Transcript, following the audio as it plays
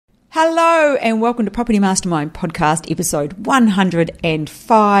Hello and welcome to Property Mastermind Podcast, episode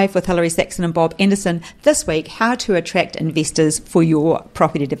 105 with Hilary Saxon and Bob Anderson. This week, how to attract investors for your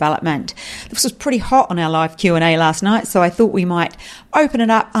property development. This was pretty hot on our live Q&A last night, so I thought we might open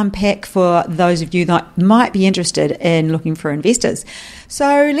it up, unpack for those of you that might be interested in looking for investors.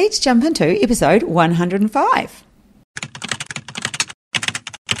 So let's jump into episode 105.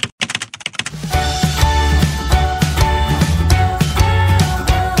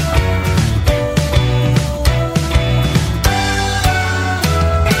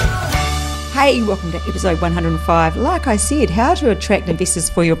 Hey, welcome to episode 105. Like I said, how to attract investors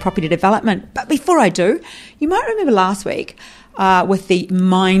for your property development. But before I do, you might remember last week with the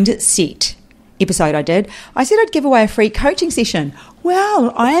mindset episode I did, I said I'd give away a free coaching session.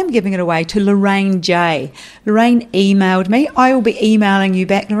 Well, I am giving it away to Lorraine J. Lorraine emailed me. I will be emailing you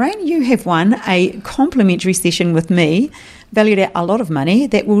back. Lorraine, you have won a complimentary session with me, valued at a lot of money,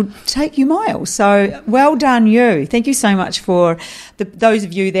 that will take you miles. So well done you. Thank you so much for those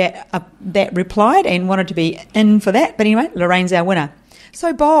of you that replied and wanted to be in for that. But anyway, Lorraine's our winner.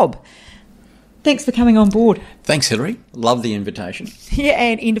 So Bob, thanks for coming on board. Thanks, Hilary. Love the invitation. Yeah,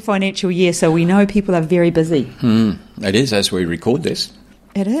 and end of financial year, so we know people are very busy. It is, as we record this.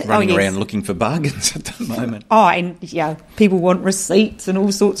 It is. Running around looking for bargains at the moment. Oh, and yeah, people want receipts and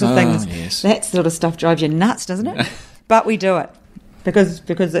all sorts of things. Yes. That sort of stuff drives you nuts, doesn't it? But we do it because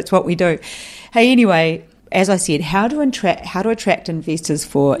that's what we do. Hey, anyway, as I said, how to attract investors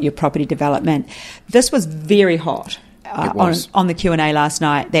for your property development. This was very hot on the Q&A last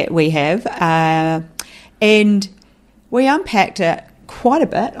night that we have, and we unpacked it quite a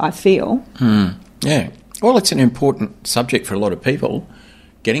bit, I feel. Yeah. Well, it's an important subject for a lot of people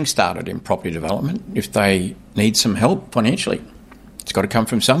getting started in property development if they need some help financially. It's got to come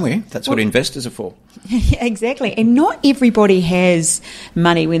from somewhere. That's what investors are for. Yeah, exactly. And not everybody has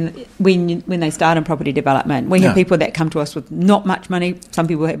money when they start in property development. We have people that come to us with not much money. Some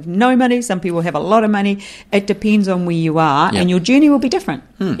people have no money. Some people have a lot of money. It depends on where you are, and your journey will be different.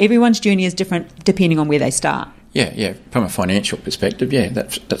 Everyone's journey is different depending on where they start. Yeah. From a financial perspective,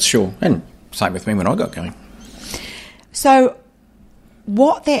 that's sure. And same with me when I got going. So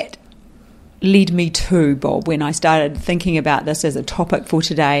what that led me to, Bob, when I started thinking about this as a topic for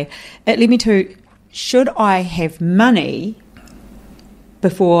today, it led me to, should I have money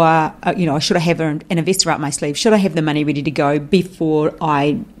before, should I have an investor up my sleeve? Should I have the money ready to go before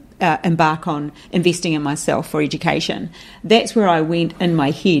I embark on investing in myself for education? That's where I went in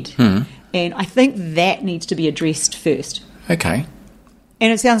my head. And I think that needs to be addressed first. Okay.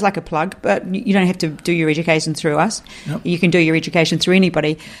 And it sounds like a plug, but you don't have to do your education through us. Yep. You can do your education through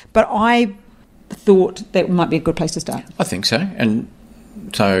anybody. But I thought that might be a good place to start. I think so. And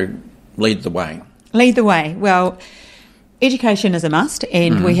so lead the way. Lead the way. Well, education is a must,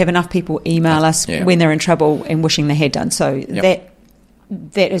 and we have enough people email us when they're in trouble and wishing they had done. So that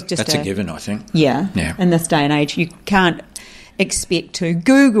is just that's a given, I think. Yeah. In this day and age, you can't expect to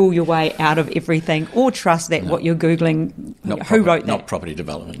Google your way out of everything or trust that what you're Googling, who wrote that? Not property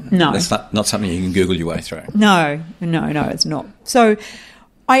development. No. That's not something you can Google your way through. No, it's not. So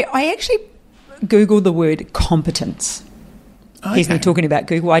I actually Googled the word competence. Okay. He's me talking about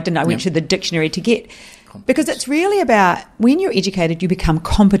Google. I didn't know. I went to the dictionary to get, because it's really about when you're educated, you become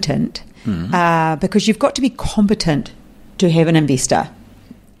competent because you've got to be competent to have an investor.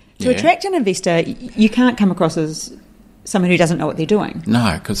 To attract an investor, you can't come across as someone who doesn't know what they're doing.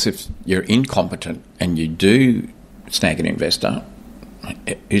 No, because if you're incompetent and you do snag an investor,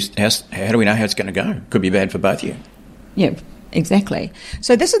 how do we know how it's going to go? Could be bad for both of you. Yeah. Exactly.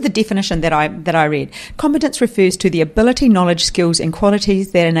 So this is the definition that I read. Competence refers to the ability, knowledge, skills and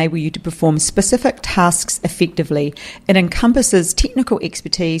qualities that enable you to perform specific tasks effectively. It encompasses technical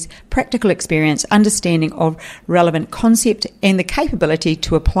expertise, practical experience, understanding of relevant concept and the capability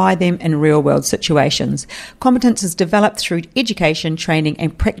to apply them in real-world situations. Competence is developed through education, training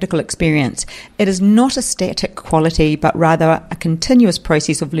and practical experience. It is not a static quality, but rather a continuous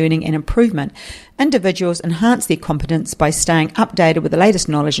process of learning and improvement. Individuals enhance their competence by staying updated with the latest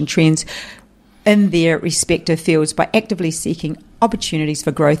knowledge and trends in their respective fields by actively seeking opportunities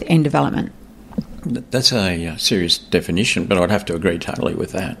for growth and development. That's a serious definition, but I'd have to agree totally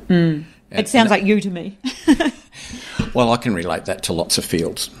with that. It sounds like you to me. Well, I can relate that to lots of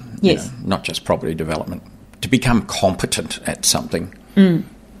fields. Yes. Not just property development. To become competent at something.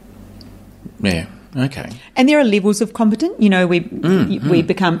 Yeah. Okay. And there are levels of competent. We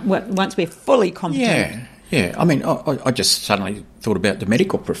become, once we're fully competent. Yeah. I mean, I just suddenly thought about the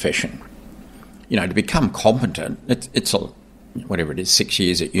medical profession. To become competent, it's whatever it is, 6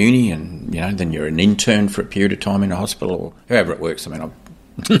 years at uni, and then you're an intern for a period of time in a hospital, or however it works. I mean, I've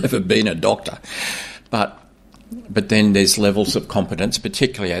never been a doctor. But then there's levels of competence,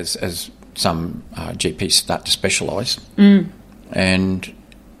 particularly as some GPs start to specialise. And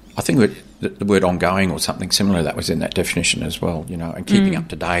I think the word ongoing or something similar to that was in that definition as well, and keeping up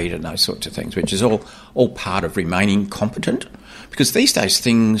to date and those sorts of things, which is all part of remaining competent. Because these days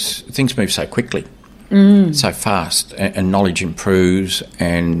things move so quickly, so fast, and knowledge improves.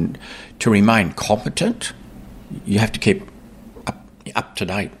 And to remain competent, you have to keep up to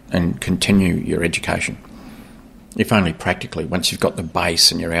date and continue your education. If only practically, once you've got the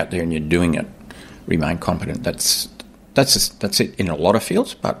base and you're out there and you're doing it, remain competent. That's it in a lot of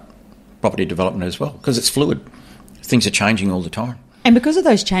fields, but property development as well, because it's fluid. Things are changing all the time. And because of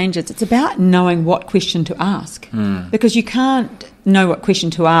those changes, it's about knowing what question to ask, because you can't know what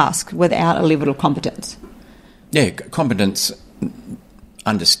question to ask without a level of competence. Yeah, competence,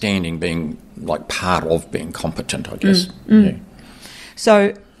 understanding being like part of being competent, I guess. Yeah.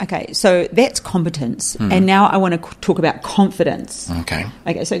 So that's competence. And now I want to talk about confidence. Okay,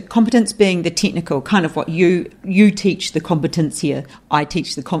 so competence being the technical, kind of what you teach the competence here, I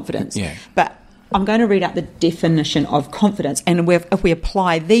teach the confidence. Yeah. But I'm going to read out the definition of confidence, and if we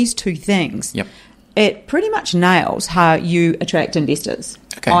apply these two things, it pretty much nails how you attract investors,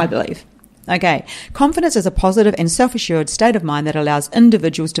 I believe. Okay. Confidence is a positive and self-assured state of mind that allows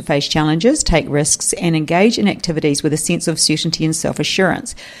individuals to face challenges, take risks, and engage in activities with a sense of certainty and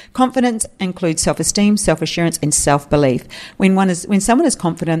self-assurance. Confidence includes self-esteem, self-assurance, and self-belief. When someone is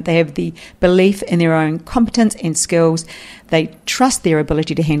confident, they have the belief in their own competence and skills. They trust their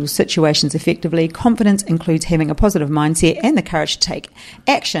ability to handle situations effectively. Confidence includes having a positive mindset and the courage to take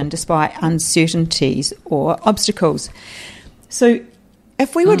action despite uncertainties or obstacles. So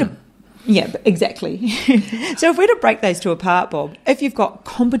if we were to... Yeah, exactly. So if we're to break those two apart, Bob, if you've got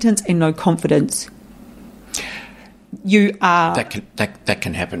competence and no confidence, you are... That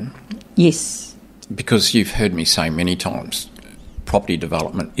can happen. Yes. Because you've heard me say many times, property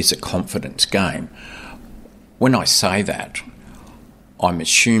development is a confidence game. When I say that, I'm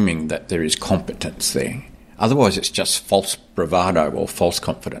assuming that there is competence there. Otherwise, it's just false bravado or false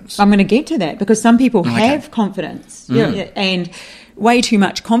confidence. I'm going to get to that, because some people have confidence and way too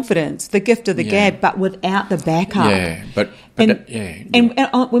much confidence, the gift of the gab, but without the backup. Yeah, but when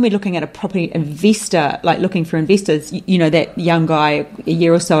we're looking at a property investor, like looking for investors, that young guy a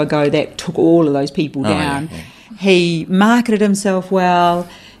year or so ago that took all of those people down, he marketed himself well,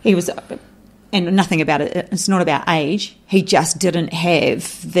 he was... And nothing about it. It's not about age. He just didn't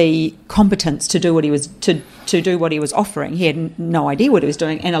have the competence to do what he was to do what he was offering. He had no idea what he was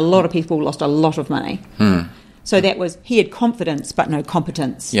doing, and a lot of people lost a lot of money. So that was, he had confidence but no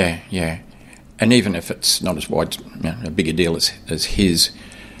competence. Yeah. And even if it's not as wide, a bigger deal as his,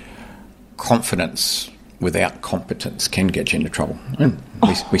 confidence without competence can get you into trouble. And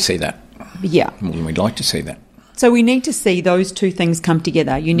we see that. Yeah. More than we'd like to see that. So we need to see those two things come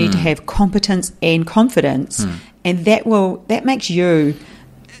together. You need to have competence and confidence, and that makes you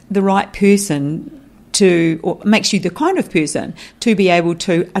the right person or makes you the kind of person to be able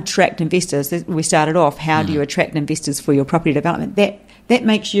to attract investors. We started off, how do you attract investors for your property development? That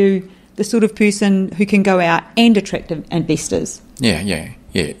makes you the sort of person who can go out and attract investors. Yeah.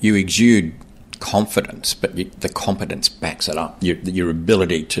 You exude confidence, but the competence backs it up. Your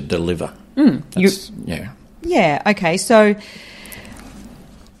ability to deliver. Yeah, okay, so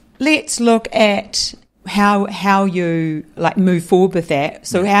let's look at how you move forward with that.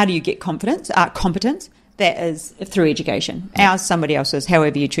 So how do you get competence? That is through education. Ours, somebody else's,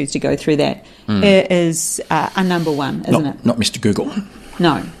 however you choose to go through that, is a number one, isn't it? Not Mr. Google.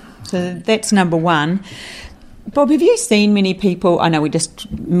 No. So that's number one. Bob, have you seen many people? I know we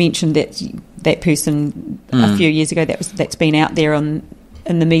just mentioned that person a few years ago that's been out there in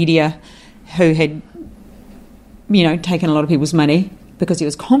the media who had taken a lot of people's money because he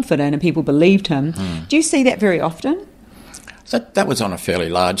was confident and people believed him. Do you see that very often? That was on a fairly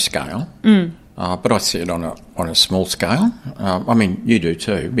large scale, but I see it on a small scale. You do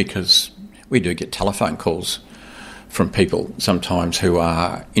too, because we do get telephone calls from people sometimes who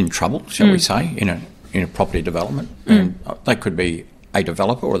are in trouble, shall we say, in a property development, and they could be a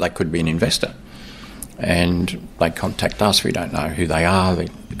developer or they could be an investor, and they contact us. We don't know who they are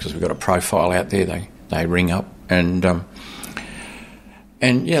because we've got a profile out there. They ring up. And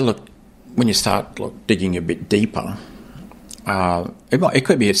look, when you start digging a bit deeper, it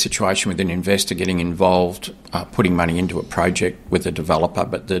could be a situation with an investor getting involved, putting money into a project with a developer,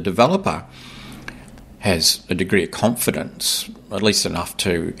 but the developer has a degree of confidence, at least enough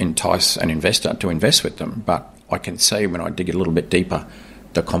to entice an investor to invest with them. But I can see when I dig a little bit deeper,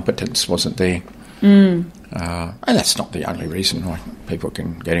 the competence wasn't there. And that's not the only reason why people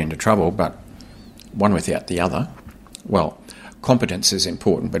can get into trouble, but one without the other. Well, competence is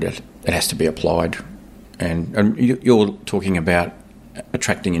important, but it has to be applied. And you're talking about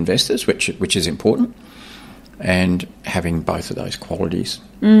attracting investors, which is important, and having both of those qualities.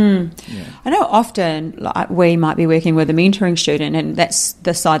 Yeah. I know often we might be working with a mentoring student, and that's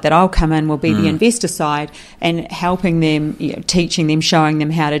the side that I'll come in will be the investor side, and helping them, teaching them, showing them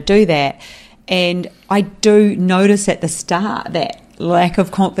how to do that. And I do notice at the start that lack of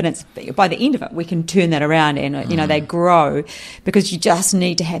confidence. By the end of it, we can turn that around, and they grow, because you just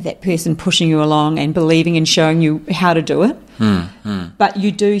need to have that person pushing you along and believing and showing you how to do it. But we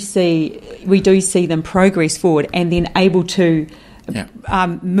do see them progress forward and then able to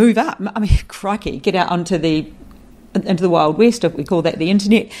move up. I mean, crikey, get out into the Wild West, if we call that the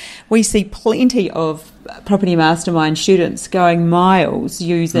internet. We see plenty of property mastermind students going miles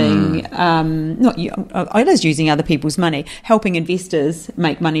using, using other people's money, helping investors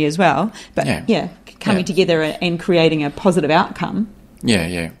make money as well, but coming together and creating a positive outcome.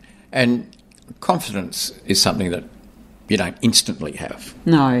 Yeah. And confidence is something that you don't instantly have.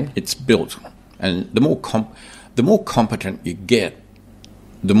 No. It's built. And the more competent you get,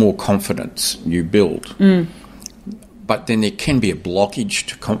 the more confidence you build. But then there can be a blockage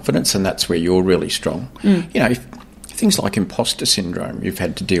to confidence, and that's where you're really strong. Things like imposter syndrome you've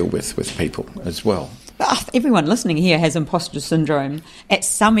had to deal with people as well. Everyone listening here has imposter syndrome in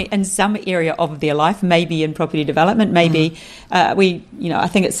some area of their life, maybe in property development, maybe I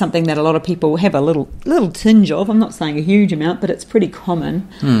think it's something that a lot of people have a little tinge of. I'm not saying a huge amount, but it's pretty common.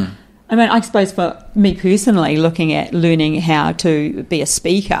 I mean, I suppose for me personally, looking at learning how to be a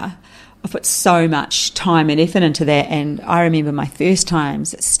speaker, I put so much time and effort into that, and I remember my first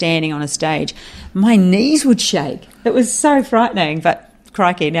times standing on a stage, my knees would shake. It was so frightening, but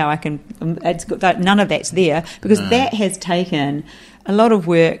crikey, now it's good, none of that's there, because that has taken a lot of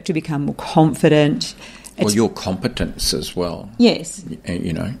work to become more confident. Well, your competence as well. Yes.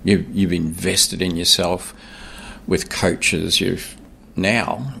 You've invested in yourself with coaches. You've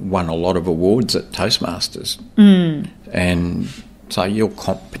now won a lot of awards at Toastmasters. And so your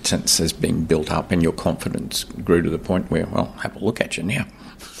competence has been built up, and your confidence grew to the point where, well, have a look at you now.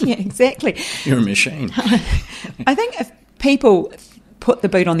 Yeah, exactly. You're a machine. I think if people put the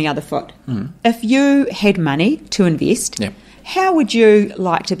boot on the other foot, if you had money to invest, how would you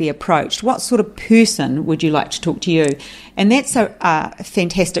like to be approached? What sort of person would you like to talk to you? And that's a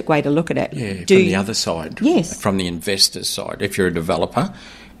fantastic way to look at it. Yeah, from the other side. Yes. From the investor's side. If you're a developer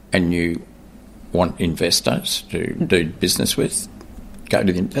and you want investors to do business with, go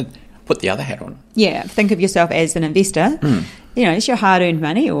to them, put the other hat on. Yeah, think of yourself as an investor. It's your hard-earned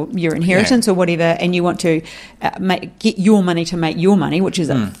money or your inheritance or whatever, and you want to get your money to make your money, which is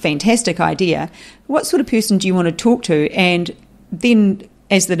a fantastic idea. What sort of person do you want to talk to? And then,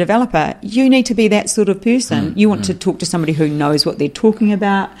 as the developer, you need to be that sort of person. You want to talk to somebody who knows what they're talking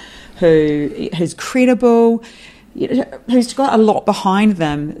about, who's credible, who's got a lot behind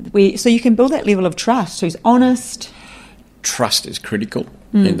them, so you can build that level of trust, who's honest. Trust is critical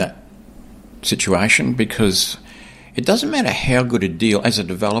in that situation, because it doesn't matter how good a deal, as a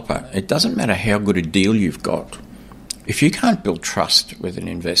developer, it doesn't matter how good a deal you've got. If you can't build trust with an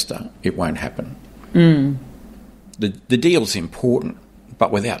investor, it won't happen. The deal's important,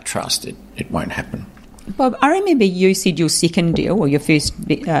 but without trust, it won't happen. Bob, I remember you said your second deal, or your first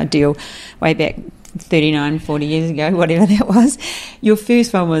deal, way back 39, 40 years ago, whatever that was. Your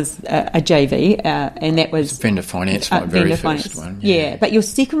first one was a JV, and that was vendor finance, my very first one. Yeah, but your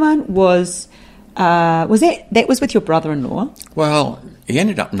second one was that was with your brother-in-law? Well, he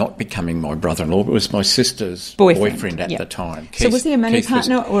ended up not becoming my brother-in-law, but it was my sister's boyfriend at the time. So was he a money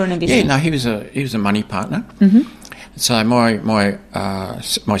partner or an investor? Yeah, no, he was a money partner. So my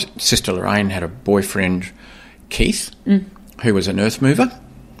sister Lorraine had a boyfriend, Keith, who was an earth mover.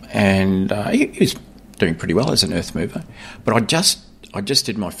 And he was doing pretty well as an earth mover. But I just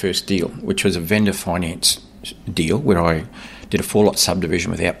did my first deal, which was a vendor finance deal where I did a 4-lot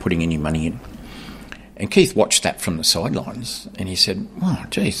subdivision without putting any money in. And Keith watched that from the sidelines, and he said, "Oh,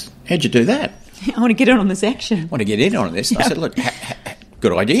 geez, how'd you do that?" I want to get in on this action. I want to get in on this. I said, "Look,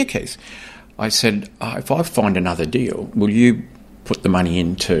 good idea, Keith." I said, "If I find another deal, will you put the money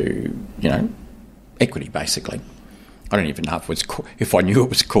into, equity, basically?" I don't even know if I knew it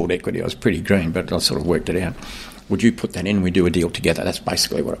was called equity. I was pretty green, but I sort of worked it out. Would you put that in? We do a deal together. That's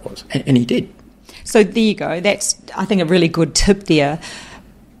basically what it was. And he did. So there you go. That's, I think, a really good tip there.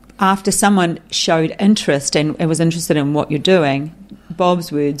 After someone showed interest and was interested in what you're doing,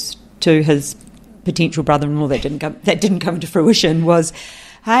 Bob's words to his potential brother-in-law that didn't come to fruition was,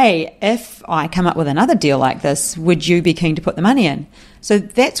 hey, if I come up with another deal like this, would you be keen to put the money in? So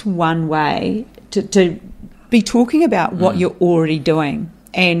that's one way to be talking about what you're already doing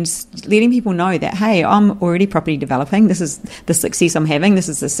and letting people know that, hey, I'm already property developing. This is the success I'm having. This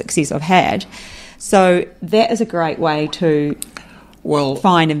is the success I've had. So that is a great way to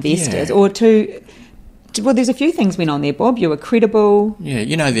find investors or to well, there's a few things went on there, Bob. You were credible. Yeah,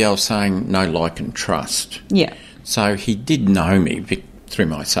 you know the old saying, know, like and trust. Yeah. So he did know me through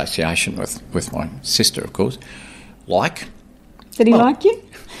my association with my sister, of course. Did he like you?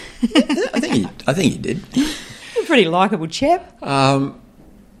 I think he did. You're a pretty likeable chap.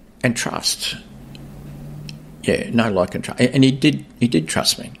 And trust. Yeah, know, like and trust. And he did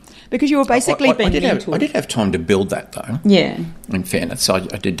trust me. Because you were basically being mentored. I did have time to build that, though. Yeah. In fairness, I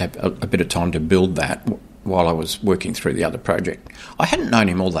did have a bit of time to build that while I was working through the other project. I hadn't known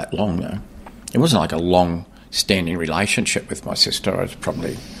him all that long, though. It wasn't like a long-standing relationship with my sister. I was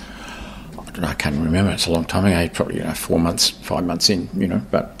probably, I don't know, I can't remember. It's a long time ago. Probably 4 months, 5 months in,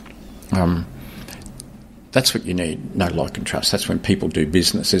 But that's what you need, know, like and trust. That's when people do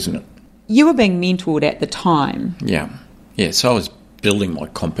business, isn't it? You were being mentored at the time. Yeah. Yeah, so I was building my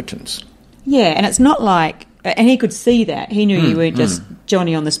competence. Yeah, and it's not like, and he could see that. He knew you weren't just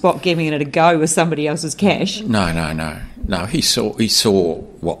Johnny on the spot giving it a go with somebody else's cash. No. He saw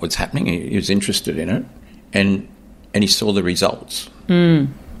what was happening. He was interested in it, and he saw the results. So,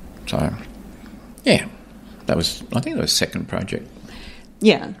 yeah, I think that was second project.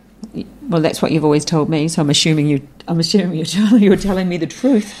 Yeah, well, that's what you've always told me. So I'm assuming you're telling me the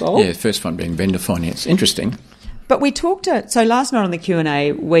truth, Bob. Yeah, the first one being vendor finance. Interesting. But we talked so last night on the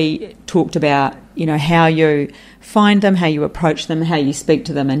Q&A, we talked about, how you find them, how you approach them, how you speak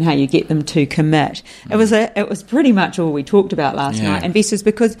to them, and how you get them to commit. It was pretty much all we talked about last night, investors,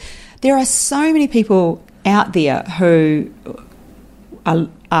 because there are so many people out there who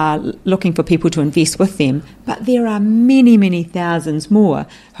are looking for people to invest with them, but there are many, many thousands more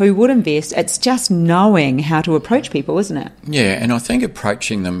who would invest. It's just knowing how to approach people, isn't it? Yeah, and I think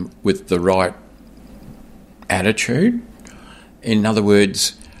approaching them with the right attitude. In other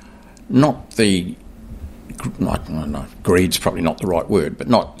words, greed's probably not the right word, but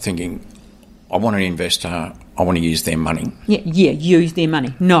not thinking, I want an investor, I want to use their money. Yeah, use their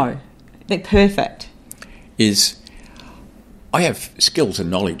money. No, they're perfect. I have skills and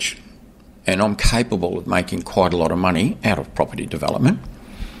knowledge, and I'm capable of making quite a lot of money out of property development,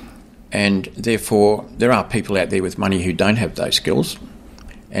 and therefore there are people out there with money who don't have those skills,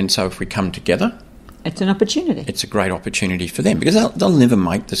 and so if we come together, it's an opportunity. It's a great opportunity for them, because they'll never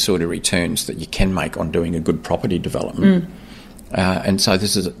make the sort of returns that you can make on doing a good property development. And so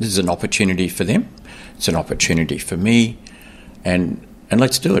this is an opportunity for them. It's an opportunity for me, and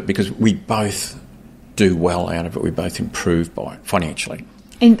let's do it, because we both do well out of it. We both improve by it financially.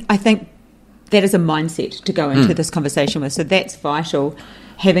 And I think that is a mindset to go into this conversation with. So that's vital,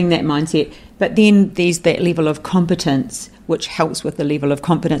 having that mindset. But then there's that level of competence, which helps with the level of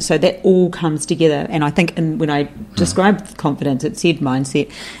confidence. So that all comes together. And I think when I described confidence, it said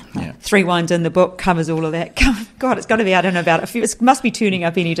mindset. Yeah. 3 Wines in the book covers all of that. God, it's got to be out in about a few. It must be turning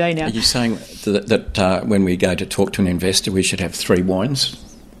up any day now. Are you saying that when we go to talk to an investor, we should have 3 wines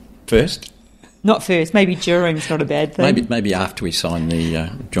first? Not first. Maybe during's not a bad thing. Maybe after we sign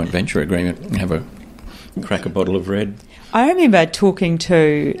the joint venture agreement, and have a crack a bottle of red. I remember talking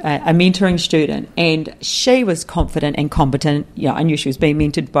to a mentoring student, and she was confident and competent. I knew she was being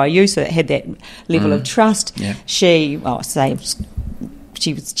mentored by you, so it had that level of trust. Yeah. She's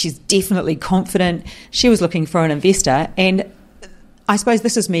definitely confident. She was looking for an investor, and I suppose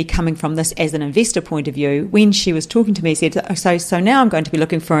this is me coming from this as an investor point of view. When she was talking to me, she said, so now I'm going to be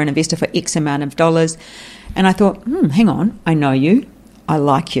looking for an investor for X amount of dollars. And I thought, hang on, I know you, I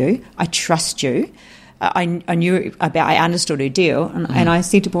like you, I trust you. I understood her deal, and I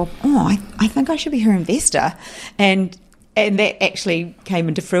said to Bob, I think I should be her investor. And that actually came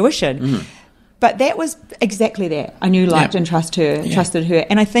into fruition. But that was exactly that. I knew, liked and trusted her.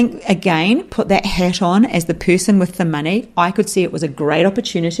 And I think, again, put that hat on as the person with the money. I could see it was a great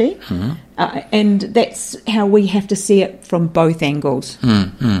opportunity. And that's how we have to see it from both angles.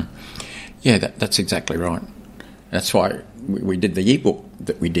 Yeah, that's exactly right. That's why we did the ebook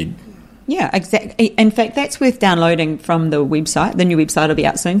that we did. Yeah, exactly. In fact, that's worth downloading from the website. The new website will be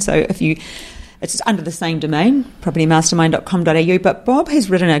out soon. So it's under the same domain, propertymastermind.com.au. But Bob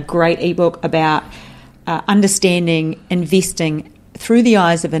has written a great ebook about understanding investing through the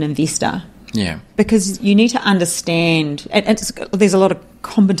eyes of an investor. Yeah. Because you need to understand, and there's a lot of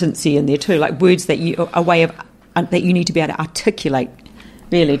competency in there too, like words that that you need to be able to articulate,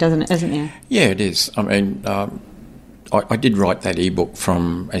 really, isn't there? Yeah, it is. I mean, I did write that ebook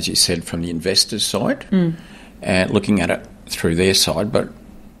from, as you said, from the investor's side, and looking at it through their side, but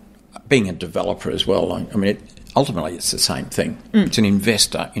being a developer as well, I mean, ultimately it's the same thing. It's an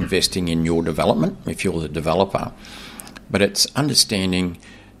investor investing in your development, if you're the developer, but it's understanding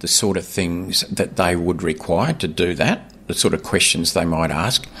the sort of things that they would require to do that, the sort of questions they might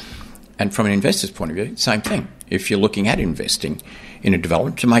ask. And from an investor's point of view, same thing. If you're looking at investing in a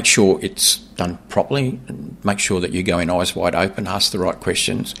development, to make sure it's done properly, and make sure that you go in eyes wide open, ask the right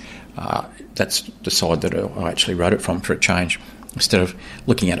questions. That's the side that I actually wrote it from for a change, instead of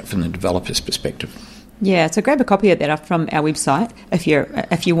looking at it from the developer's perspective. Yeah, so grab a copy of that from our website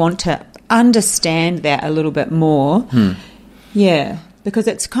if you want to understand that a little bit more. Yeah, because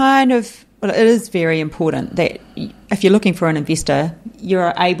it's kind of, well, it is very important that if you're looking for an investor,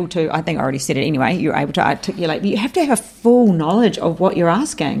 you're able to, I think I already said it anyway, you're able to articulate, but you have to have a full knowledge of what you're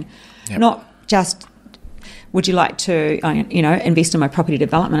asking, not just, would you like to, invest in my property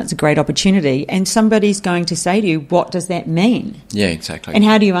development? It's a great opportunity. And somebody's going to say to you, what does that mean? Yeah, exactly. And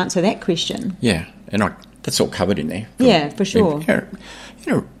how do you answer that question? Yeah, and that's all covered in there. Yeah, for sure.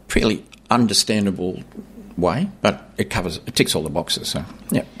 In a pretty understandable way, but it ticks all the boxes. So,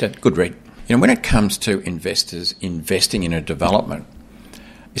 yeah, good read. When it comes to investors investing in a development,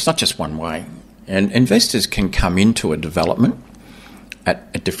 it's not just one way. And investors can come into a development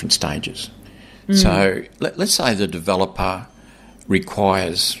at different stages. So let's say the developer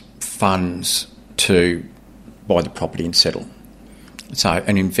requires funds to buy the property and settle. So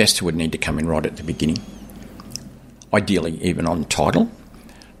an investor would need to come in right at the beginning, ideally even on title.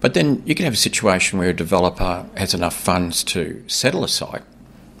 But then you can have a situation where a developer has enough funds to settle a site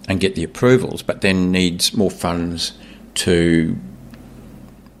and get the approvals, but then needs more funds to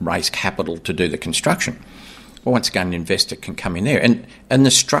raise capital to do the construction. Well, once again, an investor can come in there. And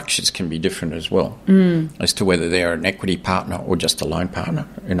the structures can be different as well, as to whether they're an equity partner or just a loan partner.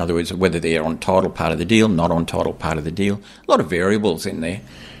 In other words, whether they're on title part of the deal, not on title part of the deal. A lot of variables in there,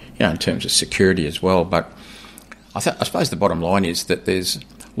 in terms of security as well. But I suppose the bottom line is that there's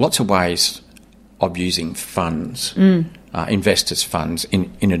lots of ways of using funds, investors' funds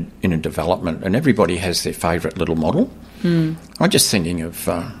in a development, and everybody has their favourite little model. I'm just thinking of,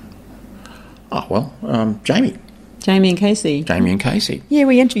 Jamie. Jamie and Casey. Jamie and Casey. Yeah,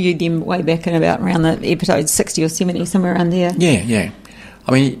 we interviewed them way back in about around the episode 60 or 70, somewhere around there. Yeah.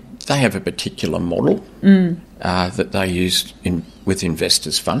 I mean, they have a particular model that they use with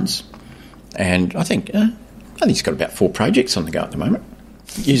investors' funds, and I think he's got about 4 projects on the go at the moment,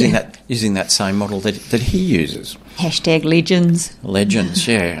 using that same model that he uses. #legends. Legends,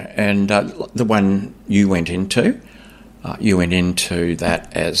 yeah. And the one you went into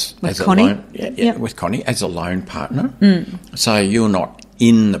that as Connie? a loan, with Connie as a loan partner. So you're not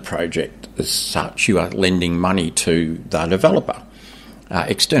in the project as such. You are lending money to the developer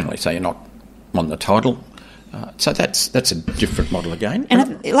externally. So you're not on the title. So that's a different model again.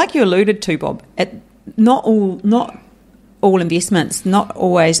 And like you alluded to, Bob, not all investments, not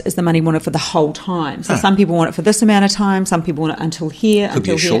always is the money wanted for the whole time. So some people want it for this amount of time, some people want it until here. Could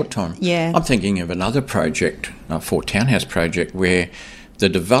be a short time. Yeah. I'm thinking of another project, Fort Townhouse project, where the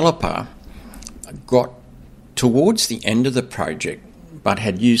developer got towards the end of the project but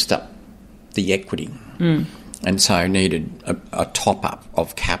had used up the equity and so needed a top-up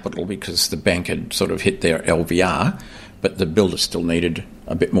of capital because the bank had sort of hit their LVR, but the builder still needed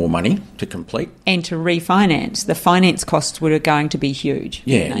a bit more money to complete. And to refinance. The finance costs were going to be huge.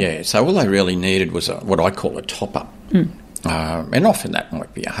 Yeah. So all they really needed was what I call a top-up. And often that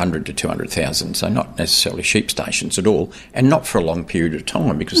might be 100 to 200,000, so not necessarily sheep stations at all, and not for a long period of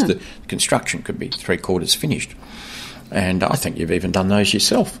time because the construction could be 3/4 finished. And I think you've even done those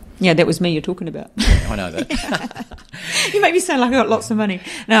yourself. Yeah, that was me you're talking about. Yeah, I know that. You make me sound like I got lots of money.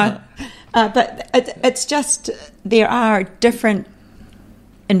 No, but it's just there are different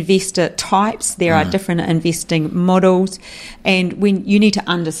investor types, there are different investing models, and when you need to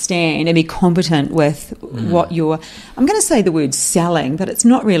understand and be competent with what you're, I'm going to say the word selling, but it's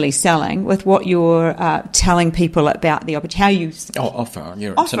not really selling, with what you're telling people about the opportunity, how you offer.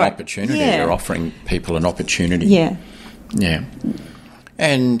 It's an opportunity. You're offering people an opportunity. Yeah.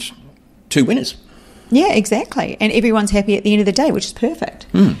 And 2 winners. Yeah, exactly. And everyone's happy at the end of the day, which is perfect.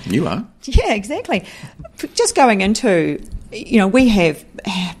 You are. Yeah, exactly. Just going into, we have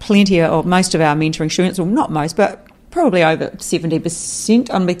plenty of most of our mentoring students, well, not most, but probably over 70%,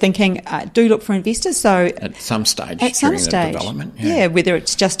 I'm thinking, do look for investors. So at some stage during the development. Yeah, whether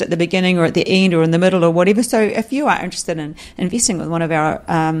it's just at the beginning or at the end or in the middle or whatever. So if you are interested in investing with one of our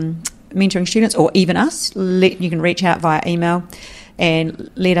mentoring students or even us, you can reach out via email and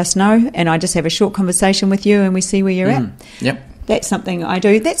let us know, and I just have a short conversation with you and we see where you're at. Yep. That's something I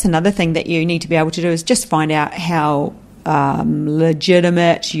do. That's another thing that you need to be able to do, is just find out how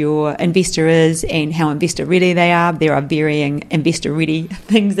legitimate your investor is and how investor ready they are. There are varying investor ready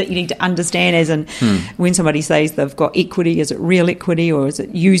things that you need to understand, as in when somebody says they've got equity, is it real equity or is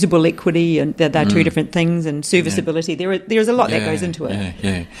it usable equity, and they're two different things, and serviceability. There's a lot that goes into it. Yeah.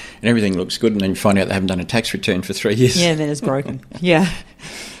 And everything looks good, and then you find out they haven't done a tax return for 3 years. Yeah, that is broken.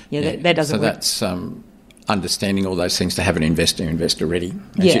 That doesn't work. So that's understanding all those things to have an investor ready.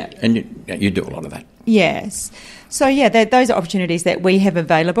 And you do a lot of that. Yes. So, those are opportunities that we have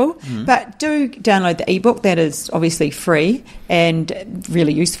available. But do download the ebook. That is obviously free and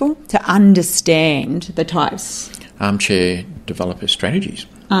really useful to understand the types. Armchair Developer Strategies.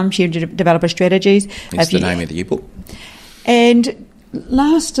 Armchair Developer Strategies. That's the name of the ebook. And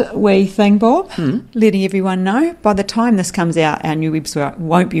last wee thing, Bob, letting everyone know, by the time this comes out, our new website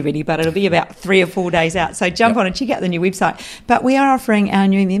won't be ready, but it'll be about 3 or 4 days out. So jump on and check out the new website. But we are offering our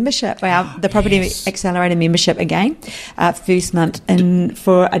new membership, the Property Accelerator membership again, first month in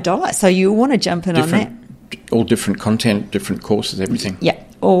for $1. So you want to jump in on that. All different content, different courses, everything. Yeah.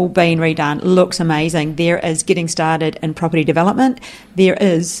 All been redone. Looks amazing. There is getting started in property development. There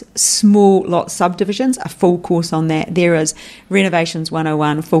is small lot subdivisions, a full course on that. There is renovations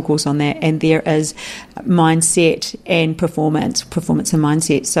 101, full course on that. And there is mindset and performance and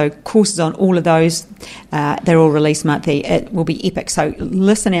mindset. So courses on all of those, they're all released monthly. It will be epic. So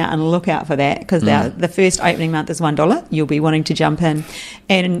listen out and look out for that, because the first opening month is $1. You'll be wanting to jump in.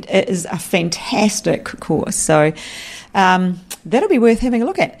 And it is a fantastic course. So that'll be worth having a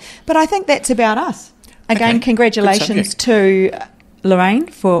look at. But I think that's about us. Again, congratulations to Lorraine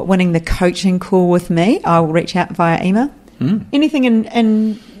for winning the coaching call with me. I will reach out via email. Anything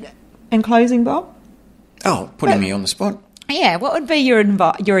in closing, Bob? Oh, putting me on the spot. Yeah, what would be your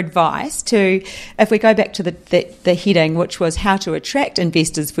advice to, if we go back to the heading, which was how to attract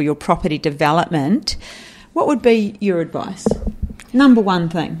investors for your property development, what would be your advice? Number one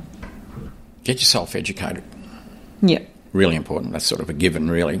thing. Get yourself educated. Yeah. Really important. That's sort of a given,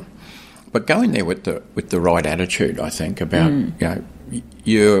 really. But go in there with the right attitude, I think, about,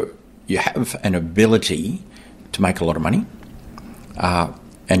 you have an ability to make a lot of money,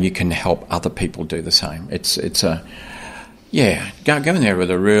 and you can help other people do the same. Go in there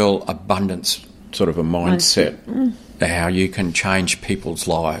with a real abundance sort of a mindset, how you can change people's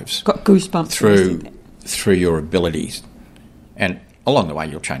lives. Got goosebumps through your abilities. And along the way,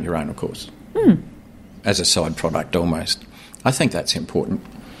 you'll change your own, of course. As a side product almost. I think that's important.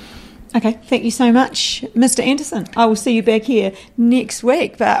 Okay, thank you so much, Mr. Anderson. I will see you back here next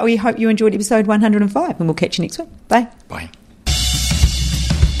week, but we hope you enjoyed episode 105, and we'll catch you next week. Bye. Bye.